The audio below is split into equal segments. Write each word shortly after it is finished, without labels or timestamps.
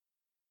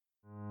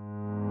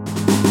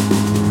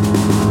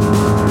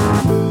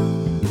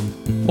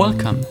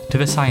Welcome to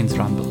the Science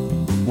Ramble,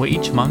 where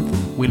each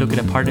month we look at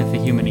a part of the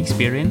human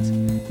experience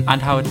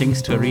and how it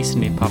links to a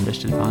recently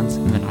published advance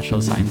in the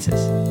natural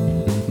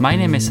sciences. My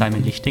name is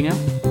Simon Lichtinger,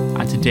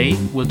 and today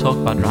we'll talk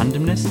about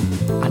randomness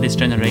and its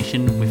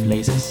generation with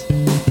lasers.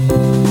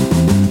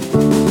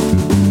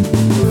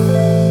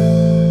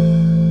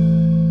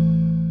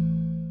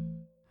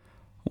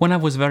 When I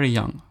was very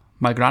young,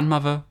 my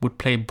grandmother would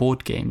play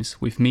board games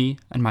with me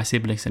and my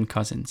siblings and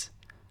cousins.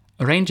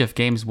 A range of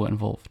games were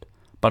involved,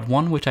 but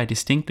one which I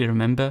distinctly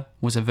remember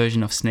was a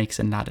version of snakes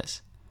and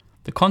ladders.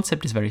 The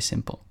concept is very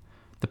simple.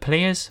 The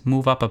players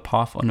move up a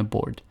path on a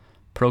board,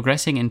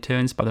 progressing in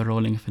turns by the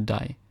rolling of a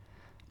die.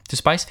 To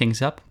spice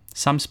things up,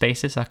 some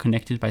spaces are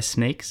connected by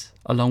snakes,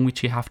 along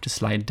which you have to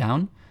slide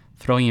down,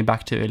 throwing you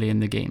back to early in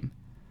the game.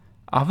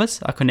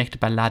 Others are connected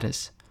by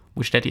ladders,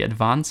 which let you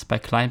advance by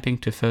climbing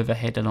to further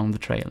ahead along the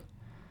trail.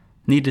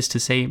 Needless to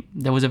say,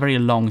 there was a very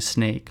long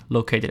snake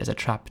located as a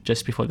trap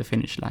just before the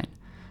finish line,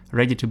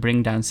 ready to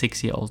bring down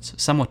 6-year-olds,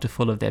 somewhat too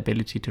full of their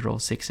ability to roll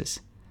sixes.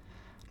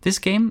 This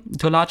game,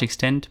 to a large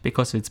extent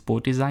because of its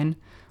board design,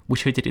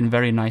 which fitted in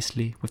very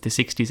nicely with the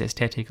 60s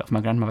aesthetic of my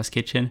grandmother's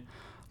kitchen,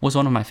 was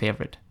one of my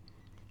favourite.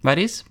 That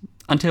is,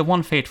 until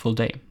one fateful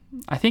day.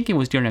 I think it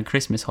was during a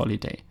Christmas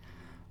holiday,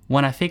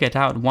 when I figured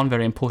out one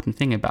very important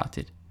thing about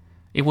it.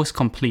 It was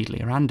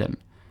completely random.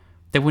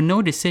 There were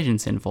no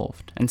decisions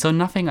involved, and so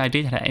nothing I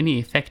did had any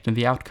effect on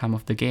the outcome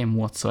of the game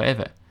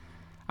whatsoever.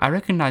 I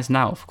recognise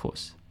now, of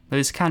course, that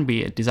this can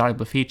be a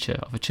desirable feature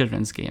of a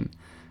children's game,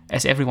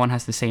 as everyone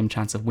has the same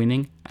chance of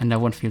winning and no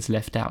one feels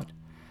left out.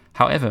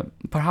 However,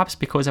 perhaps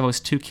because I was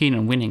too keen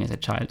on winning as a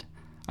child,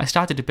 I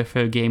started to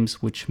prefer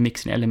games which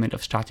mix an element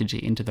of strategy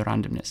into the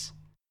randomness.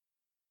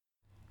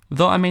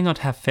 Though I may not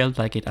have felt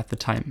like it at the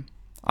time,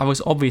 I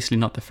was obviously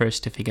not the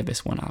first to figure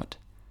this one out.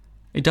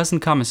 It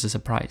doesn't come as a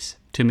surprise,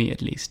 to me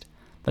at least,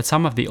 that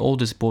some of the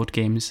oldest board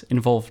games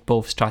involved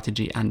both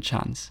strategy and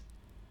chance.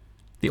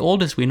 The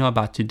oldest we know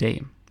about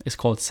today is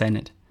called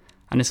Senet,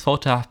 and is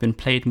thought to have been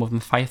played more than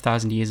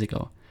 5,000 years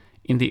ago,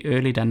 in the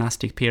early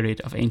dynastic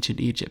period of ancient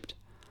Egypt.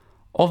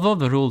 Although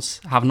the rules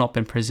have not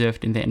been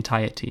preserved in their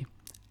entirety,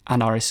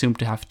 and are assumed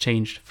to have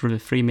changed through the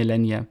 3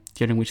 millennia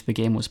during which the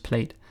game was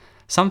played,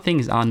 some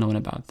things are known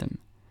about them.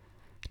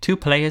 2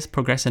 players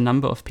progress a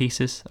number of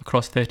pieces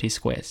across 30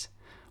 squares,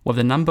 where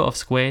the number of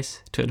squares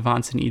to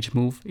advance in each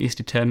move is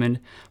determined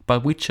by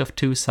which of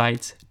 2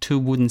 sides 2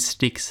 wooden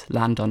sticks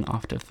land on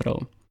after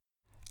throw.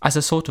 As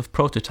a sort of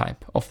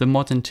prototype of the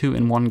modern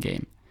 2-in-1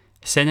 game,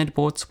 Senet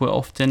boards were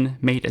often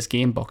made as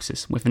game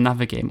boxes with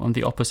another game on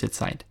the opposite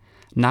side,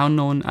 now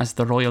known as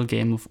the Royal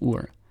Game of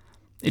Ur.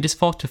 It is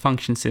thought to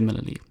function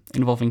similarly,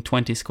 involving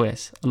 20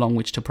 squares along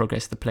which to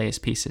progress the player's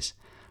pieces,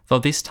 though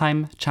this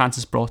time chance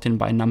is brought in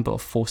by a number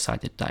of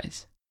 4-sided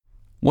dice.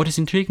 What is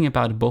intriguing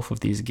about both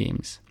of these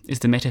games is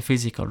the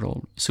metaphysical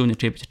role soon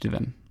attributed to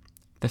them.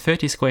 The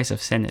 30 squares of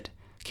Senet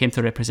came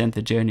to represent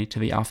the journey to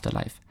the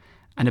afterlife,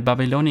 and a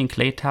Babylonian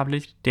clay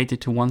tablet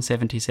dated to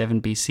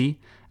 177 BC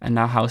and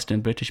now housed in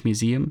a British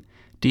museum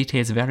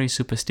details various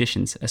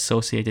superstitions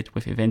associated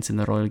with events in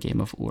the Royal Game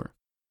of Ur.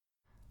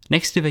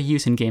 Next to their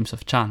use in games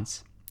of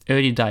chance,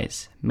 early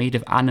dice, made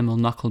of animal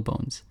knuckle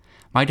bones,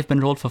 might have been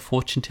rolled for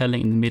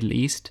fortune-telling in the Middle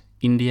East,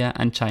 India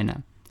and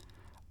China.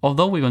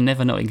 Although we will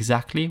never know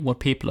exactly what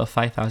people of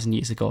 5,000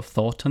 years ago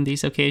thought on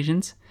these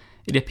occasions,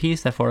 it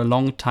appears that for a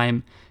long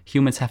time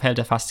humans have held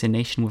a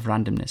fascination with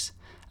randomness,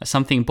 as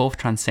something both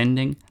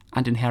transcending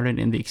and inherent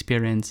in the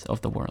experience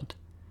of the world.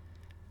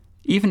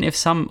 Even if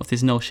some of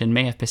this notion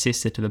may have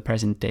persisted to the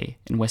present day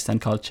in Western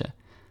culture,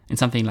 in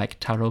something like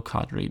tarot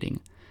card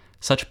reading,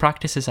 such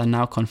practices are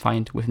now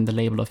confined within the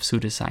label of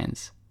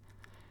pseudoscience.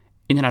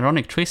 In an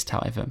ironic twist,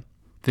 however,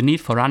 the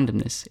need for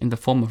randomness in the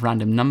form of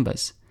random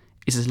numbers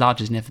is as large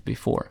as never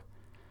before.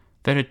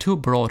 There are 2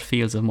 broad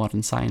fields of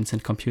modern science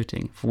and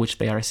computing for which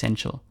they are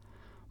essential: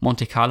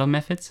 Monte Carlo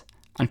methods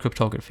and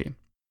cryptography.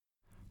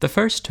 The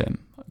first term,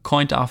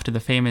 coined after the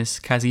famous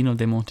Casino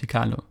de Monte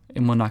Carlo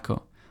in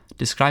Monaco,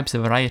 describes a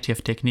variety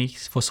of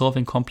techniques for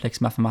solving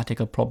complex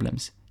mathematical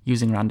problems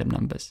using random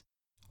numbers.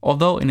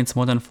 Although in its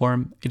modern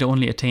form it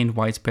only attained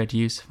widespread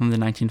use from the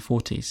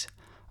 1940s,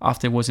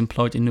 after it was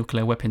employed in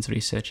nuclear weapons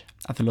research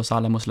at the Los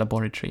Alamos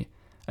laboratory,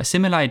 a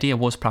similar idea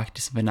was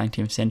practiced in the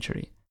 19th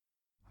century.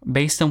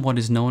 Based on what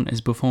is known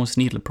as Buffon's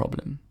needle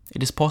problem,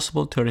 it is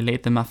possible to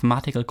relate the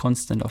mathematical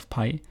constant of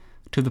pi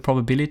to the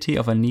probability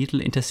of a needle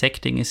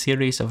intersecting a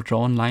series of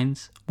drawn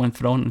lines when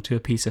thrown onto a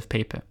piece of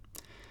paper.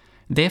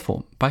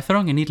 Therefore, by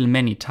throwing a needle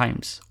many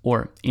times,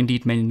 or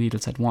indeed many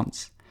needles at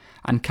once,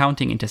 and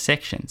counting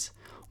intersections,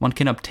 one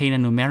can obtain a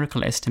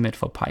numerical estimate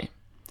for pi.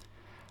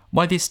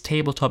 While this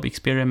tabletop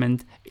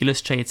experiment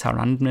illustrates how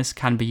randomness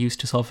can be used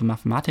to solve a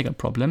mathematical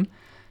problem,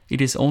 it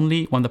is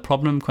only when the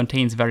problem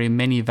contains very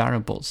many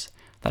variables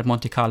that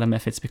Monte Carlo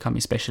methods become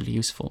especially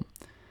useful.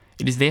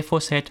 It is therefore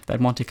said that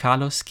Monte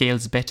Carlo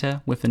scales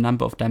better with the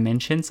number of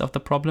dimensions of the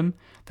problem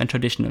than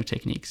traditional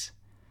techniques.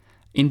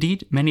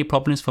 Indeed, many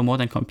problems for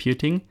modern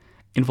computing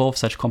involve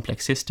such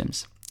complex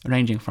systems,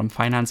 ranging from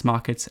finance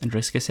markets and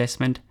risk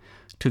assessment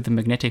to the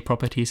magnetic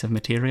properties of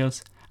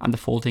materials and the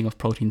folding of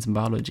proteins in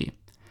biology.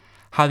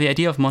 How the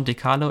idea of Monte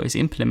Carlo is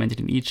implemented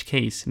in each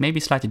case may be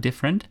slightly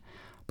different,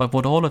 but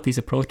what all of these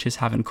approaches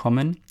have in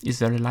common is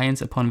their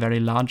reliance upon very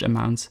large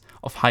amounts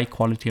of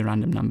high-quality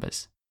random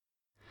numbers.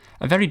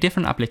 A very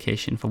different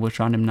application for which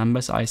random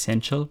numbers are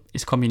essential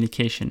is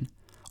communication,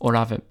 or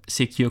rather,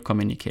 secure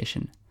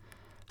communication.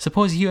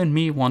 Suppose you and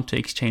me want to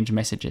exchange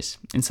messages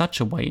in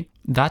such a way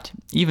that,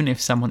 even if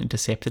someone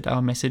intercepted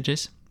our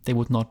messages, they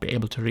would not be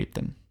able to read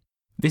them.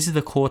 This is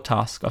the core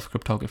task of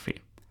cryptography.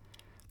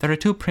 There are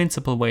two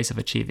principal ways of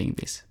achieving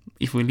this,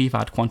 if we leave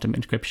out quantum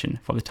encryption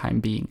for the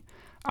time being,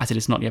 as it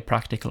is not yet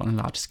practical on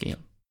a large scale.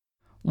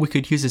 We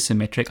could use a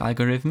symmetric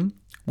algorithm,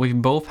 where we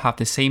both have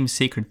the same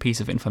secret piece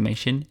of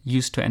information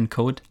used to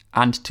encode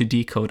and to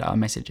decode our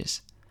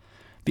messages.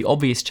 The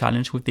obvious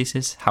challenge with this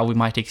is how we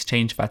might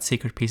exchange that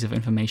secret piece of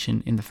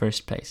information in the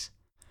first place.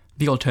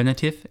 The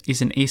alternative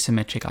is an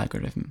asymmetric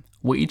algorithm,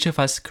 where each of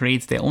us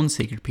creates their own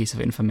secret piece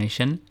of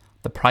information,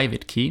 the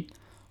private key,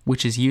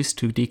 which is used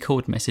to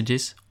decode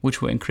messages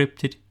which were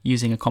encrypted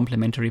using a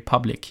complementary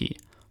public key,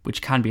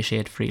 which can be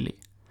shared freely.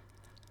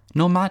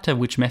 No matter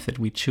which method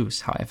we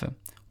choose, however,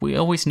 we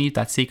always need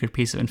that secret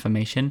piece of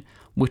information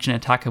which an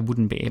attacker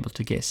wouldn't be able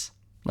to guess,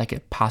 like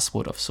a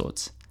password of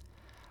sorts.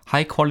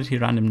 High-quality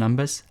random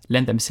numbers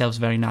lend themselves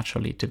very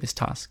naturally to this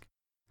task.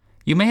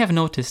 You may have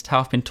noticed how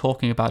I've been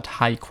talking about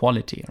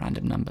high-quality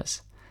random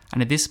numbers,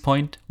 and at this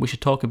point we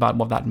should talk about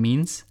what that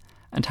means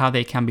and how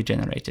they can be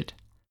generated.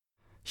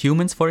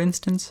 Humans, for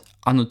instance,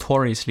 are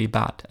notoriously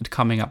bad at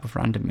coming up with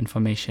random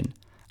information,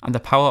 and the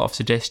power of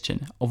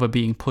suggestion over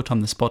being put on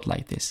the spot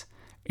like this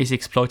is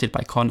exploited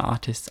by con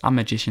artists and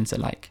magicians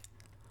alike.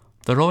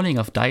 The rolling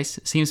of dice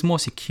seems more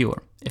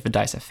secure if the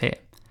dice are fair.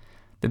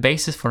 The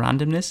basis for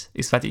randomness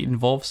is that it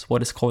involves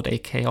what is called a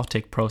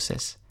chaotic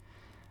process,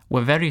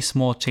 where very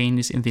small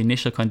changes in the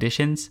initial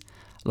conditions,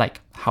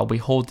 like how we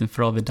hold and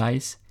throw the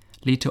dice,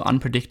 lead to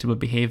unpredictable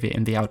behavior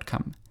in the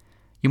outcome.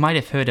 You might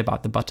have heard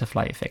about the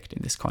butterfly effect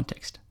in this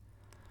context.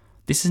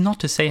 This is not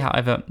to say,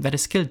 however, that a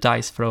skilled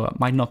dice thrower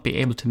might not be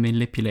able to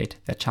manipulate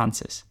their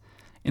chances.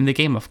 In the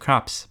game of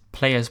craps,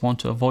 players want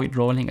to avoid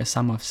rolling a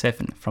sum of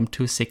 7 from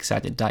 2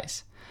 6-sided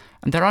dice,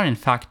 and there are in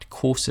fact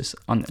courses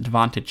on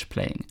advantage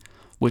playing,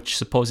 which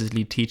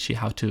supposedly teach you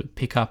how to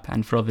pick up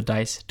and throw the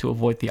dice to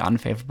avoid the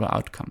unfavorable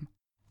outcome.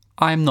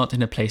 I am not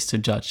in a place to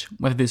judge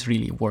whether this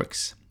really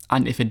works,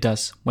 and if it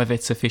does, whether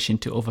it's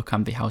sufficient to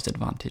overcome the house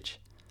advantage.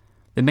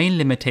 The main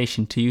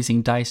limitation to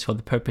using dice for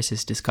the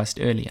purposes discussed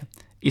earlier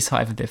is,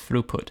 however, their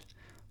throughput.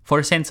 For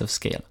a sense of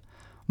scale,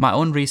 my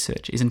own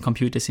research is in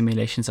computer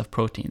simulations of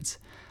proteins,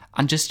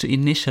 and just to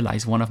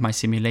initialize one of my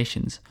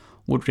simulations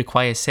would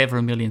require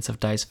several millions of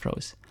dice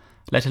throws,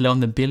 let alone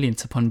the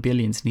billions upon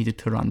billions needed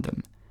to run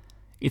them.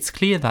 It's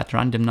clear that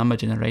random number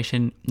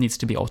generation needs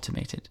to be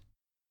automated.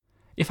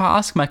 If I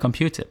ask my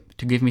computer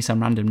to give me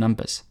some random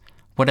numbers,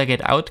 what I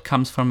get out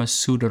comes from a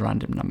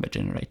pseudo-random number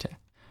generator.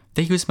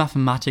 They use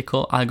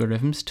mathematical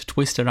algorithms to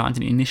twist around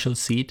an initial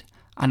seed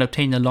and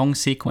obtain a long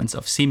sequence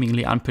of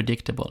seemingly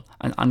unpredictable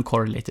and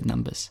uncorrelated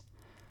numbers.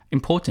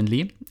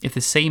 Importantly, if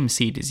the same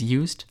seed is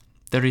used,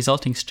 the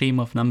resulting stream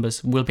of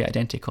numbers will be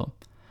identical.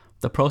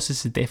 The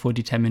process is therefore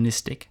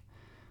deterministic.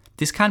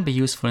 This can be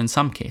useful in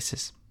some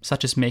cases,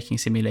 such as making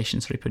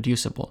simulations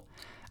reproducible,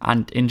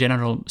 and in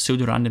general,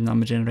 pseudo-random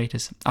number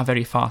generators are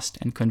very fast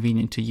and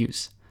convenient to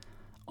use.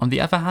 On the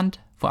other hand,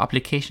 for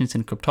applications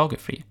in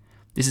cryptography,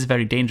 this is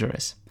very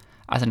dangerous,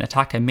 as an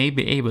attacker may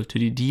be able to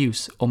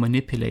deduce or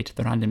manipulate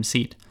the random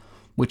seed,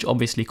 which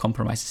obviously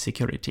compromises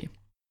security.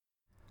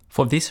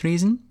 For this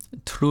reason,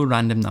 true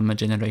random number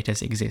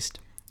generators exist,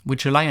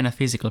 which rely on a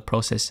physical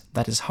process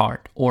that is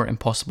hard or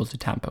impossible to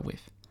tamper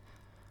with.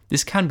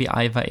 This can be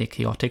either a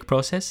chaotic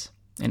process,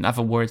 in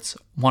other words,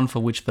 one for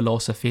which the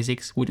laws of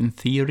physics would in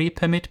theory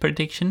permit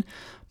prediction,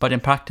 but in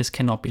practice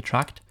cannot be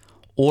tracked,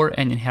 or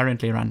an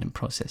inherently random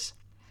process.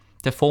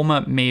 The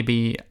former may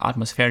be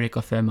atmospheric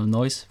or thermal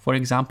noise, for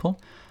example,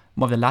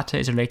 while the latter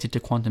is related to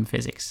quantum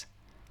physics.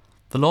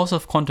 The laws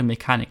of quantum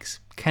mechanics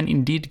can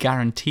indeed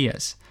guarantee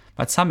us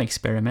that some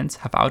experiments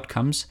have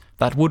outcomes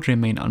that would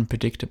remain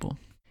unpredictable,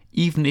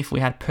 even if we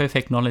had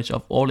perfect knowledge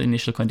of all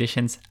initial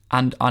conditions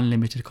and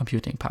unlimited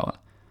computing power.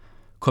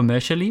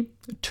 Commercially,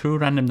 true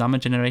random number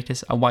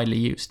generators are widely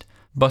used,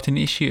 but an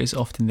issue is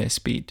often their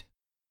speed.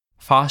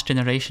 Fast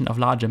generation of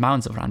large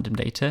amounts of random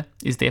data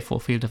is therefore a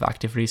field of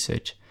active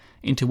research,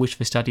 into which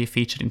the study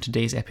featured in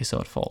today's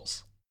episode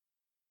falls.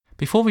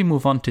 Before we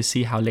move on to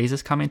see how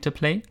lasers come into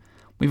play,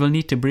 we will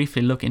need to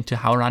briefly look into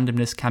how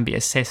randomness can be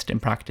assessed in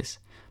practice,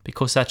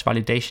 because such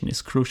validation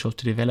is crucial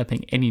to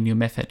developing any new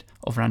method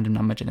of random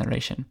number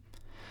generation.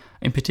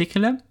 In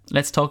particular,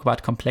 let's talk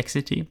about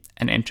complexity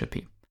and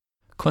entropy.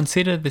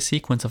 Consider the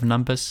sequence of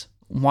numbers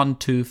 1,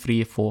 2,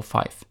 3, 4,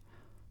 5.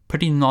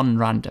 Pretty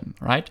non-random,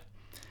 right?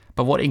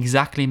 But what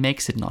exactly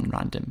makes it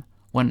non-random,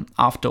 when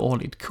after all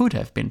it could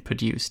have been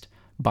produced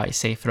by,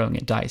 say, throwing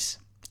a dice,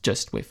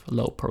 just with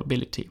low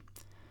probability?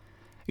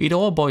 It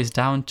all boils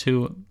down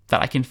to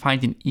that I can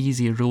find an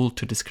easy rule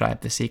to describe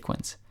the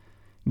sequence.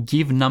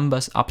 Give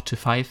numbers up to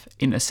 5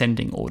 in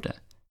ascending order.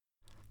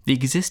 The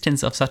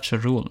existence of such a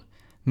rule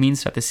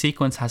means that the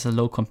sequence has a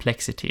low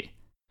complexity.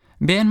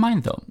 Bear in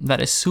mind though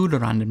that a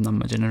pseudo-random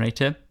number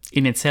generator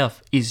in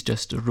itself is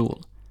just a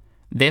rule.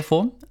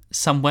 Therefore,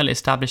 some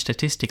well-established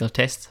statistical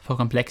tests for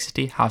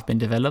complexity have been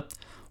developed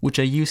which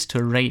are used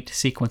to rate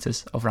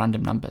sequences of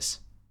random numbers.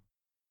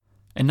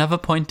 Another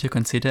point to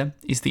consider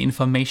is the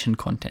information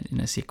content in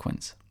a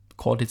sequence,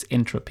 called its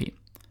entropy.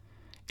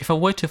 If I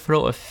were to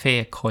throw a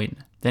fair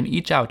coin, then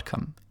each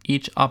outcome,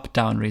 each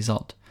up-down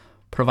result,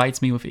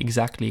 provides me with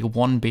exactly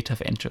 1 bit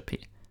of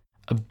entropy.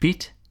 A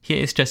bit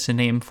here is just a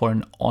name for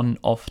an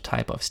on-off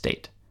type of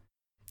state.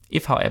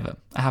 If, however,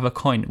 I have a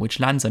coin which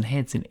lands on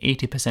heads in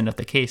 80% of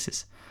the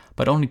cases,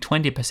 but only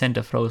 20%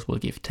 of throws will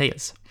give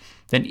tails,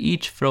 then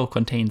each throw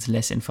contains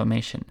less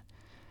information.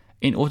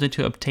 In order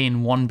to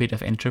obtain 1 bit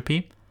of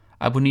entropy,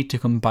 I would need to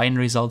combine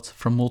results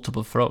from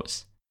multiple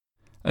throws.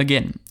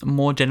 Again,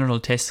 more general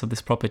tests for this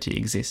property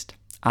exist,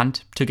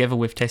 and together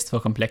with tests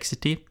for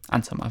complexity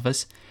and some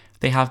others,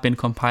 they have been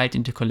compiled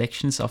into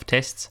collections of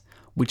tests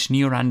which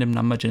new random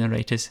number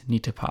generators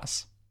need to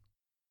pass.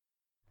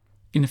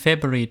 In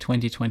February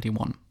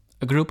 2021,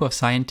 a group of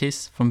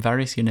scientists from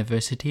various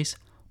universities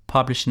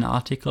published an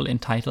article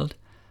entitled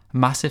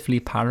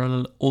Massively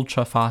Parallel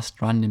Ultra-Fast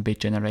Random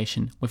Bit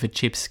Generation with a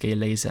Chip-Scale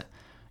Laser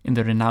in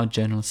the renowned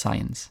journal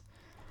Science.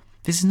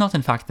 This is not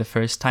in fact the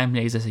first time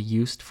lasers are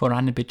used for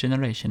random bit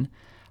generation,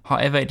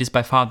 however it is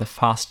by far the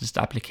fastest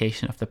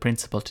application of the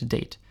principle to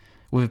date,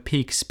 with a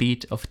peak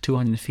speed of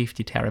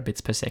 250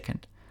 terabits per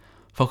second.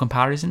 For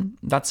comparison,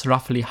 that's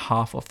roughly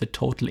half of the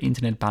total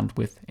internet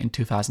bandwidth in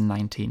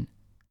 2019.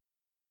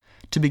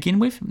 To begin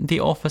with, the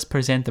authors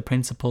present the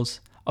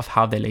principles of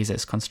how the laser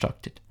is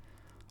constructed.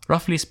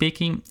 Roughly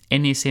speaking,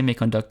 any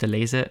semiconductor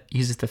laser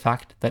uses the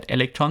fact that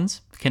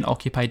electrons can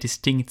occupy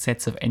distinct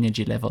sets of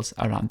energy levels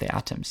around their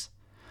atoms.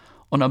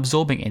 On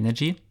absorbing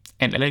energy,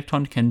 an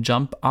electron can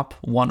jump up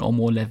 1 or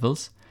more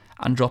levels,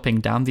 and dropping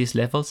down these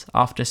levels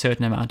after a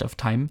certain amount of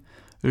time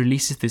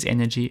releases this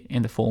energy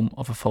in the form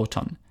of a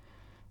photon.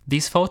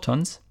 These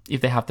photons,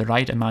 if they have the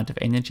right amount of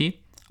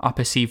energy, are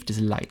perceived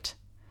as light.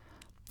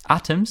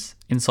 Atoms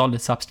in solid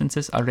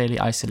substances are rarely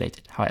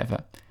isolated,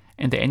 however,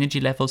 and their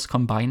energy levels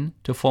combine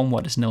to form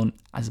what is known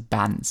as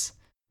bands.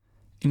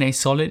 In a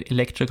solid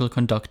electrical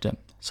conductor,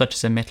 such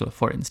as a metal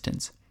for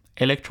instance,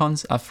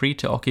 electrons are free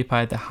to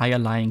occupy the higher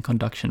lying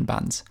conduction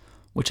bands,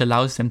 which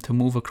allows them to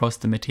move across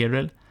the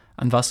material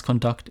and thus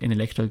conduct an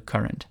electrical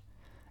current.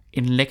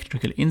 In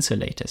electrical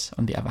insulators,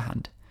 on the other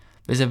hand,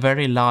 there's a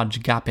very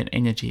large gap in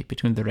energy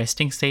between the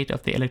resting state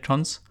of the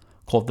electrons,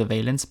 called the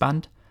valence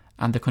band,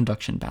 and the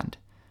conduction band.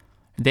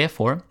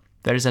 Therefore,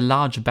 there is a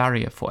large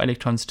barrier for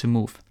electrons to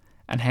move,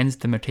 and hence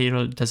the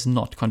material does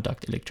not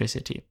conduct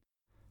electricity.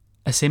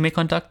 A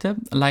semiconductor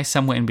lies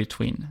somewhere in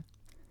between.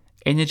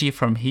 Energy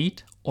from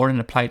heat or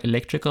an applied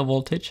electrical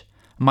voltage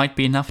might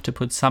be enough to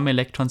put some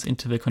electrons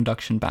into the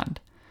conduction band,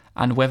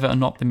 and whether or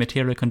not the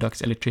material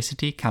conducts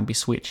electricity can be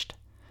switched.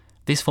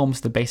 This forms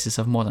the basis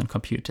of modern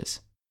computers.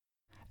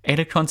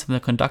 Electrons from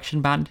the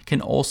conduction band can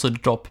also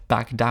drop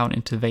back down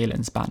into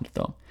valence band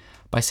though,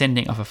 by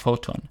sending off a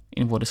photon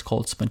in what is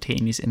called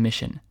spontaneous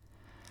emission.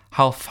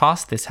 How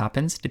fast this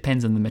happens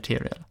depends on the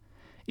material.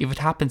 If it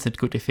happens at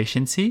good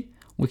efficiency,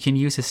 we can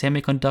use a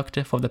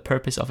semiconductor for the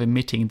purpose of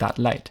emitting that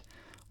light,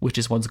 which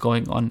is what's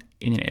going on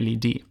in an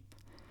LED.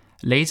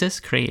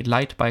 Lasers create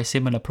light by a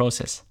similar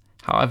process.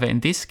 However, in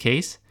this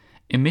case,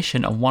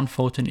 emission of one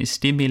photon is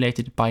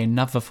stimulated by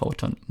another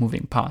photon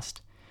moving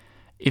past.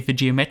 If the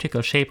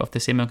geometrical shape of the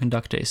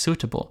semiconductor is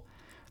suitable,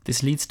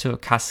 this leads to a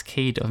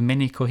cascade of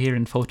many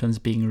coherent photons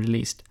being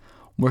released,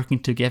 working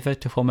together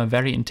to form a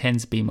very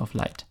intense beam of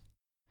light.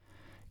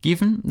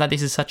 Given that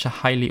this is such a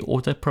highly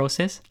ordered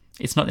process,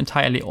 it's not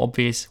entirely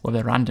obvious where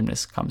the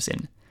randomness comes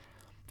in.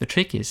 The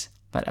trick is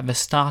that at the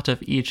start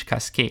of each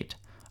cascade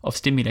of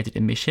stimulated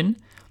emission,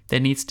 there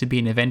needs to be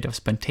an event of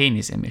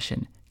spontaneous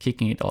emission,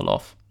 kicking it all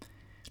off.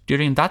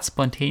 During that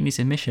spontaneous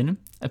emission,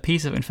 a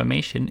piece of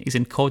information is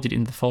encoded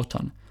in the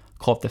photon,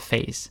 called the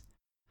phase.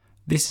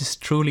 This is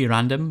truly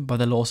random by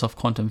the laws of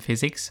quantum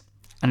physics,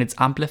 and it's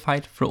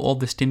amplified through all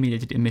the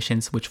stimulated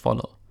emissions which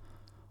follow.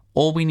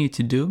 All we need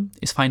to do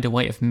is find a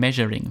way of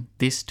measuring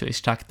this to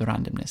extract the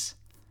randomness.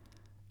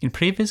 In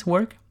previous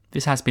work,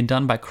 this has been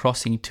done by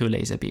crossing 2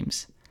 laser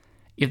beams.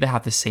 If they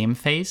have the same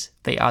phase,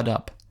 they add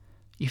up.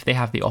 If they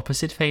have the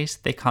opposite phase,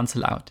 they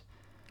cancel out.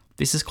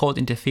 This is called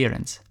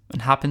interference,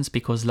 and happens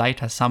because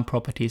light has some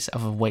properties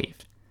of a wave.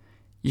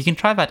 You can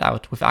try that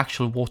out with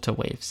actual water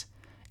waves.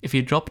 If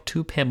you drop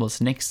 2 pebbles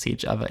next to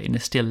each other in a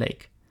still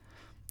lake,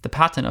 the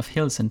pattern of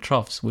hills and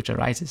troughs which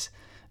arises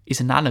is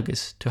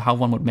analogous to how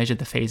one would measure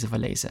the phase of a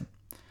laser.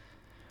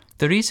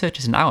 The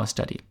researchers in our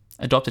study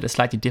adopted a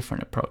slightly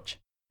different approach.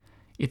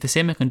 If the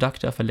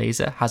semiconductor of a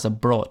laser has a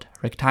broad,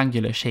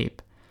 rectangular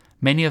shape,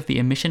 many of the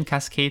emission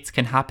cascades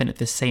can happen at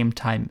the same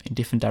time in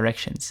different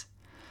directions.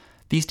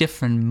 These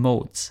different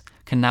modes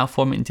can now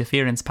form an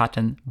interference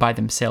pattern by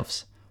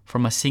themselves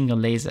from a single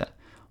laser,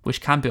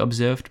 which can be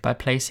observed by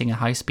placing a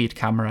high-speed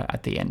camera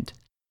at the end.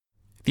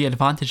 The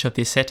advantage of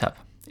this setup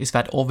is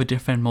that all the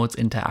different modes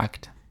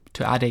interact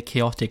to add a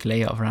chaotic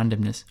layer of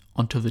randomness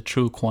onto the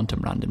true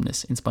quantum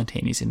randomness in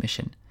spontaneous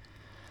emission.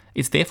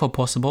 It's therefore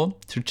possible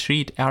to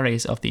treat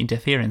arrays of the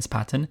interference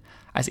pattern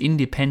as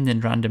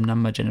independent random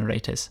number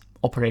generators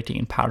operating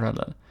in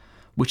parallel,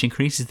 which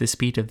increases the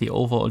speed of the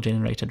overall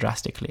generator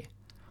drastically.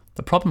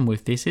 The problem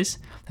with this is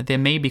that there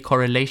may be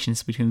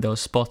correlations between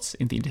those spots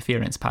in the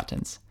interference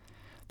patterns.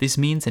 This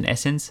means, in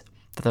essence,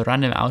 that the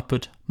random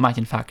output might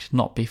in fact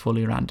not be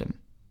fully random.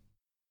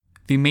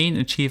 The main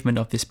achievement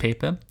of this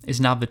paper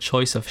is now the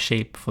choice of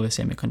shape for the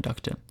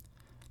semiconductor.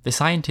 The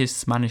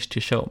scientists managed to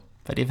show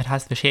that if it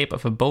has the shape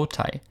of a bow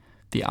tie,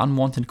 the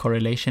unwanted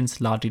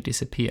correlations largely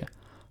disappear,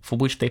 for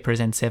which they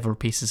present several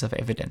pieces of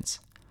evidence.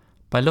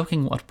 By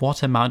looking at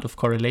what amount of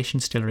correlation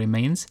still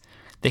remains,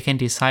 they can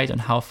decide on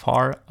how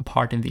far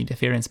apart in the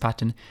interference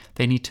pattern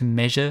they need to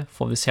measure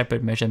for the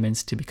separate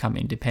measurements to become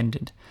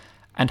independent,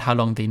 and how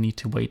long they need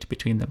to wait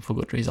between them for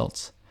good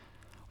results.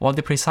 While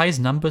the precise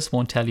numbers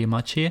won't tell you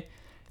much here,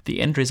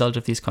 the end result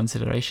of these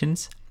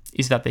considerations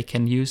is that they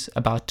can use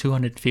about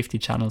 250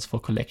 channels for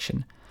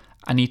collection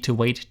and need to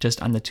wait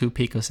just under 2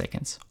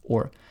 picoseconds,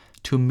 or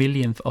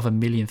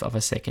 2/1,000,000th of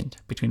a second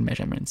between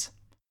measurements.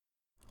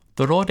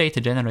 The raw data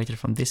generated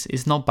from this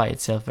is not by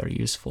itself very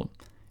useful.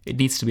 It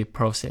needs to be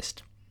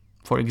processed.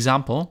 For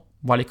example,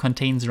 while it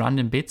contains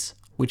random bits,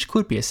 which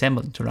could be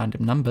assembled into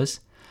random numbers,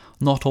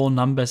 not all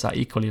numbers are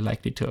equally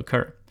likely to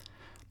occur.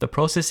 The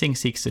processing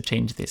seeks to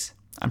change this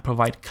and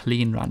provide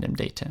clean random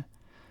data.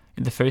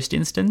 In the first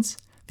instance,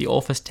 the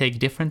authors take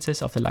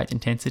differences of the light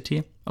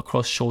intensity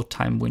across short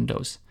time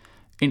windows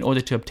in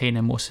order to obtain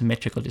a more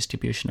symmetrical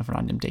distribution of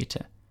random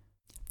data.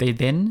 They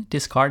then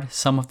discard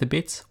some of the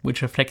bits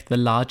which reflect the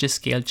larger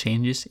scale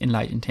changes in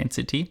light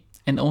intensity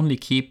and only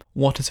keep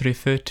what is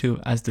referred to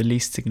as the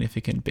least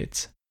significant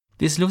bits.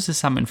 This loses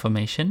some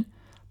information,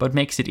 but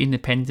makes it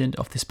independent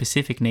of the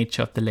specific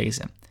nature of the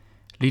laser,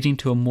 leading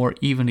to a more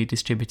evenly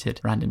distributed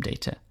random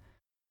data.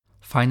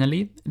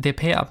 Finally, they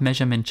pair up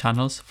measurement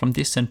channels from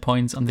distant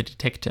points on the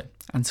detector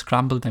and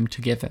scramble them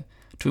together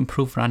to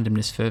improve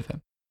randomness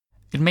further.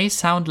 It may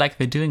sound like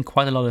they're doing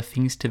quite a lot of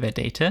things to their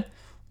data,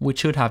 which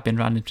should have been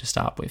random to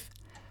start with.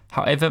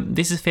 However,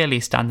 this is fairly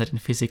standard in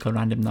physical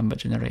random number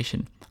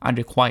generation and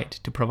required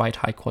to provide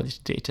high quality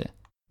data.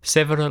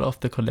 Several of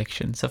the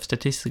collections of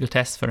statistical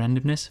tests for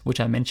randomness, which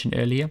I mentioned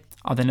earlier,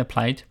 are then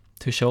applied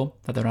to show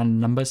that the random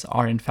numbers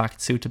are in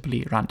fact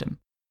suitably random.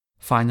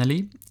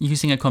 Finally,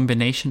 using a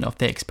combination of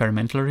their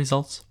experimental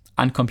results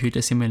and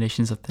computer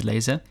simulations of the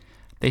laser,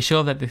 they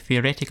show that the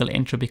theoretical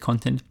entropy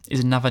content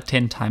is another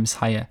 10 times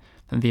higher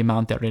than the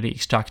amount they're really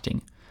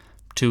extracting,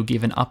 to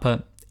give an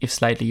upper, if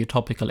slightly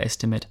utopical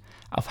estimate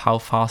of how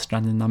fast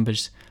random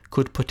numbers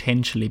could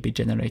potentially be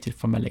generated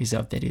from a laser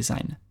of their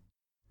design.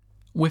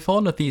 With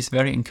all of these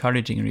very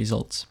encouraging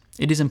results,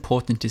 it is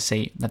important to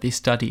say that this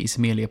study is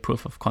merely a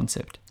proof of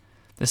concept.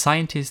 The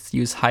scientists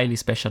use highly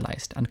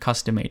specialized and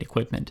custom-made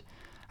equipment,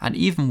 and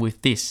even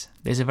with this,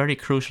 there's a very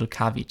crucial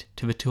caveat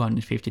to the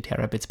 250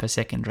 terabits per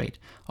second rate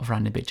of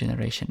random bit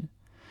generation.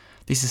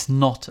 This is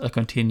not a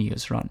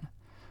continuous run.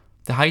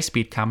 The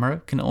high-speed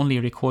camera can only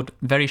record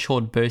very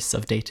short bursts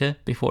of data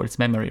before its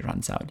memory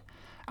runs out,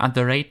 and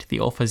the rate the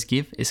authors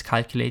give is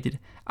calculated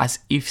as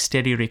if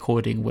steady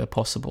recording were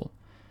possible.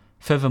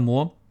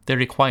 Furthermore, the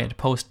required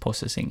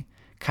post-processing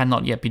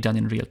cannot yet be done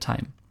in real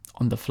time,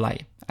 on the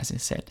fly, as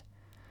is said.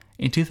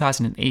 In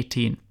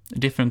 2018, a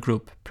different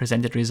group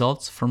presented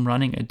results from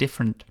running a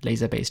different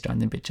laser-based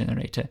random bit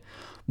generator,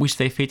 which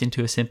they fit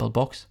into a simple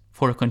box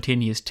for a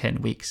continuous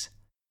 10 weeks.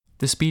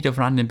 The speed of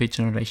random bit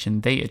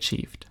generation they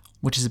achieved,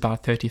 which is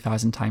about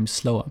 30,000 times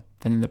slower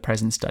than in the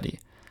present study,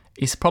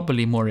 is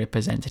probably more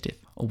representative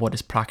of what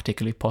is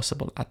practically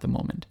possible at the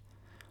moment.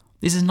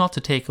 This is not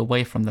to take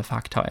away from the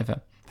fact,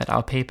 however, that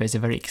our paper is a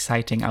very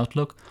exciting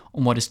outlook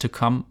on what is to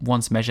come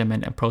once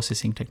measurement and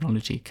processing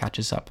technology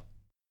catches up.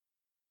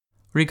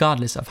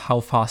 Regardless of how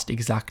fast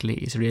exactly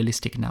is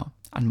realistic now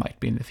and might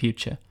be in the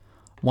future,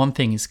 one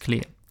thing is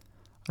clear.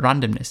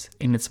 Randomness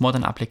in its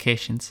modern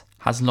applications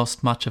has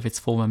lost much of its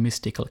former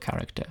mystical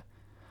character.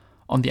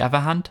 On the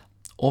other hand,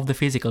 all the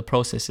physical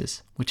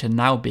processes which are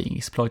now being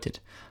exploited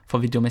for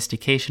the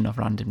domestication of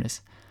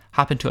randomness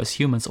happen to us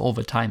humans all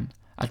the time,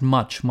 at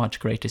much, much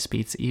greater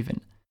speeds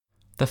even.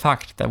 The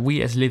fact that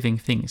we as living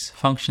things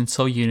function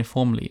so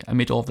uniformly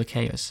amid all the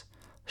chaos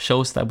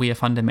shows that we are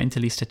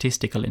fundamentally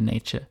statistical in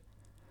nature.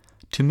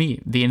 To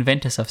me, the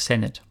inventors of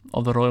Senet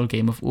or the royal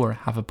game of Ur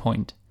have a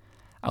point.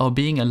 Our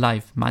being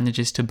alive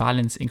manages to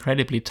balance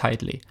incredibly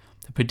tightly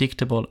the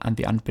predictable and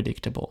the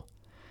unpredictable.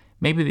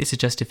 Maybe this is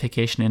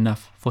justification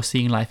enough for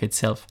seeing life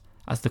itself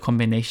as the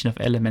combination of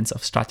elements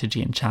of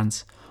strategy and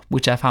chance,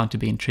 which I found to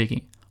be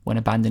intriguing when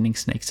abandoning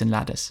snakes and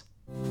ladders.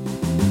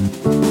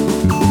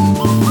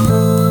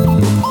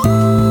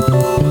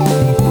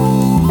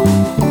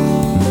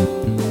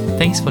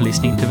 Thanks for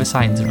listening to the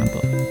Science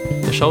Ramble.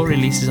 The show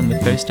releases on the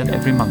first of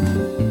every month,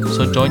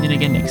 so join in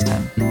again next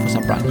time for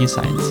some brand new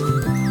science.